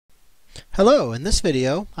Hello, in this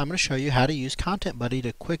video I'm going to show you how to use Content Buddy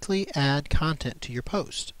to quickly add content to your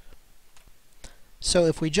post. So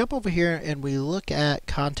if we jump over here and we look at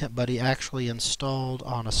Content Buddy actually installed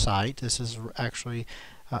on a site, this is actually,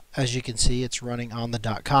 as you can see, it's running on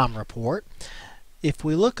the .com report. If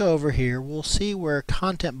we look over here, we'll see where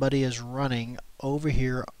Content Buddy is running over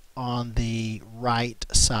here on the right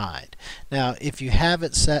side. Now if you have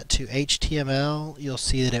it set to HTML, you'll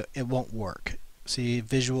see that it won't work. See,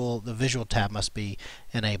 the visual tab must be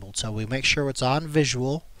enabled. So we make sure it's on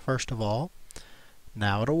visual first of all.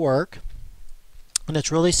 Now it'll work. And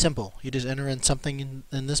it's really simple. You just enter in something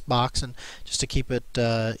in this box, and just to keep it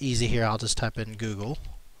easy here, I'll just type in Google.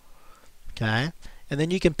 Okay? And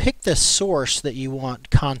then you can pick the source that you want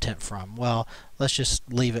content from. Well, let's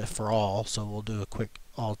just leave it for all. So we'll do a quick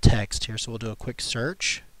all text here. So we'll do a quick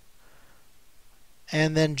search.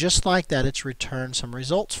 And then just like that, it's returned some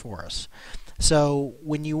results for us. So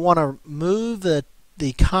when you want to move the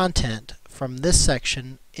content from this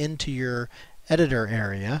section into your editor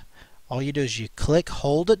area, all you do is you click,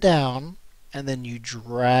 hold it down, and then you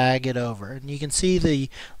drag it over. And you can see the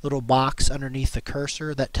little box underneath the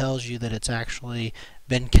cursor that tells you that it's actually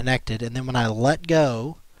been connected. And then when I let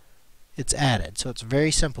go, it's added. So it's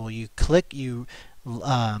very simple. You click, you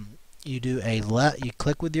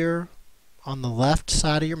click with your on the left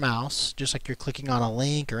side of your mouse, just like you're clicking on a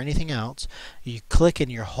link or anything else. You click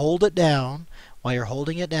and you hold it down. While you're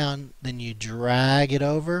holding it down, then you drag it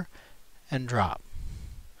over and drop.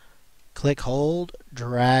 Click, hold,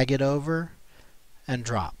 drag it over, and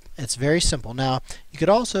drop. It's very simple. Now, you could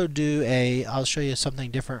also do I'll show you something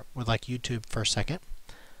different with like YouTube for a second.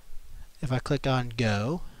 If I click on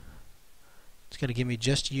Go, it's going to give me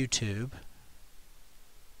just YouTube.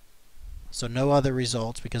 So no other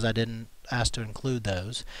results because I didn't ask to include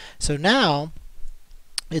those. So now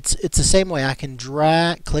it's the same way. I can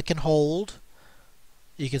drag, click and hold.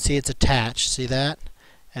 You can see it's attached. See that?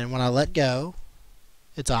 And when I let go,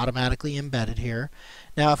 it's automatically embedded here.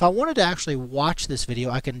 Now if I wanted to actually watch this video,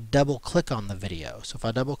 I can double click on the video. So if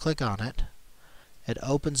I double click on it, it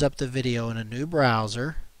opens up the video in a new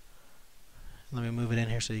browser. Let me move it in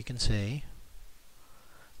here so you can see.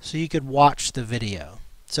 So you could watch the video.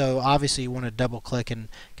 So obviously you want to double click and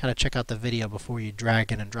kind of check out the video before you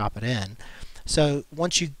drag it and drop it in. So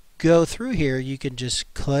once you go through here, you can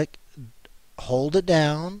just click, hold it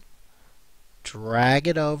down, drag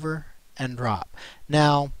it over, and drop.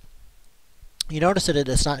 Now you notice that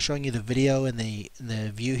it's not showing you the video in the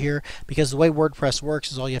view here, because the way WordPress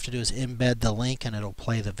works is all you have to do is embed the link and it'll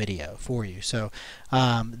play the video for you. So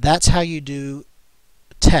that's how you do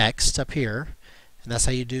text up here. And that's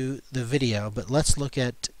how you do the video. But let's look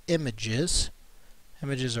at images.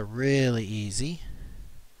 Images are really easy.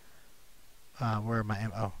 Where am I?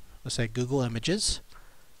 Oh, let's say Google Images.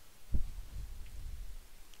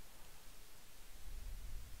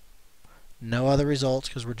 No other results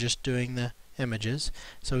because we're just doing the images.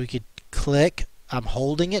 So we could click. I'm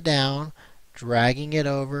holding it down, dragging it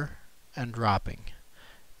over, and dropping.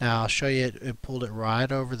 Now I'll show you it pulled it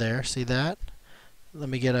right over there. See that? Let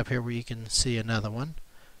me get up here where you can see another one.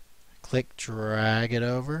 Click, drag it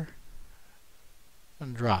over,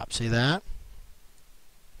 and drop. See that?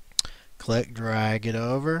 Click, drag it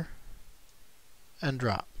over, and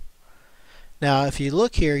drop. Now if you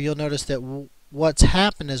look here, you'll notice that what's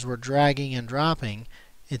happened is we're dragging and dropping.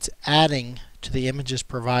 It's adding to the images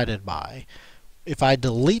provided by. If I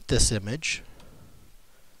delete this image,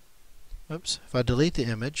 if I delete the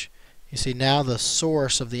image, you see now the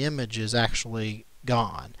source of the image is actually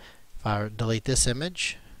gone. If I delete this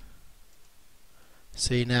image,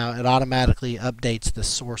 see now it automatically updates the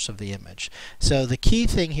source of the image. So the key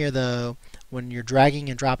thing here though, when you're dragging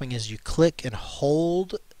and dropping, is you click and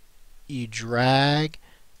hold, you drag,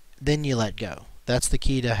 then you let go. That's the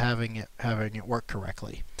key to having it work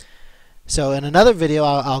correctly. So in another video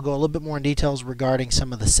I'll go a little bit more in details regarding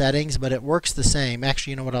some of the settings, but it works the same.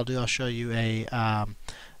 Actually, you know what I'll do? I'll show you a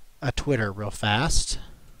Twitter real fast.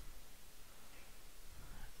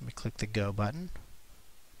 Let me click the Go button.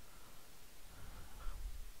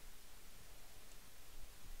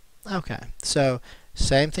 Okay, so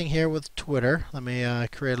same thing here with Twitter. Let me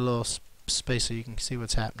create a little space so you can see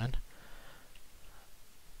what's happening.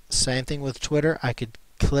 Same thing with Twitter. I could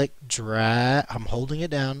click, drag, I'm holding it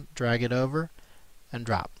down, drag it over, and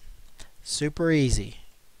drop. Super easy.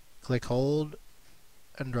 Click, hold,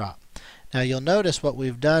 and drop. Now you'll notice what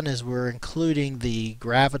we've done is we're including the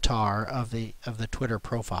gravatar of the Twitter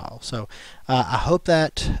profile. So I hope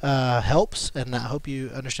that helps, and I hope you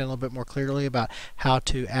understand a little bit more clearly about how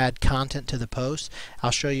to add content to the post.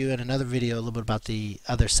 I'll show you in another video a little bit about the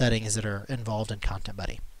other settings that are involved in Content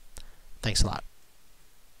Buddy. Thanks a lot.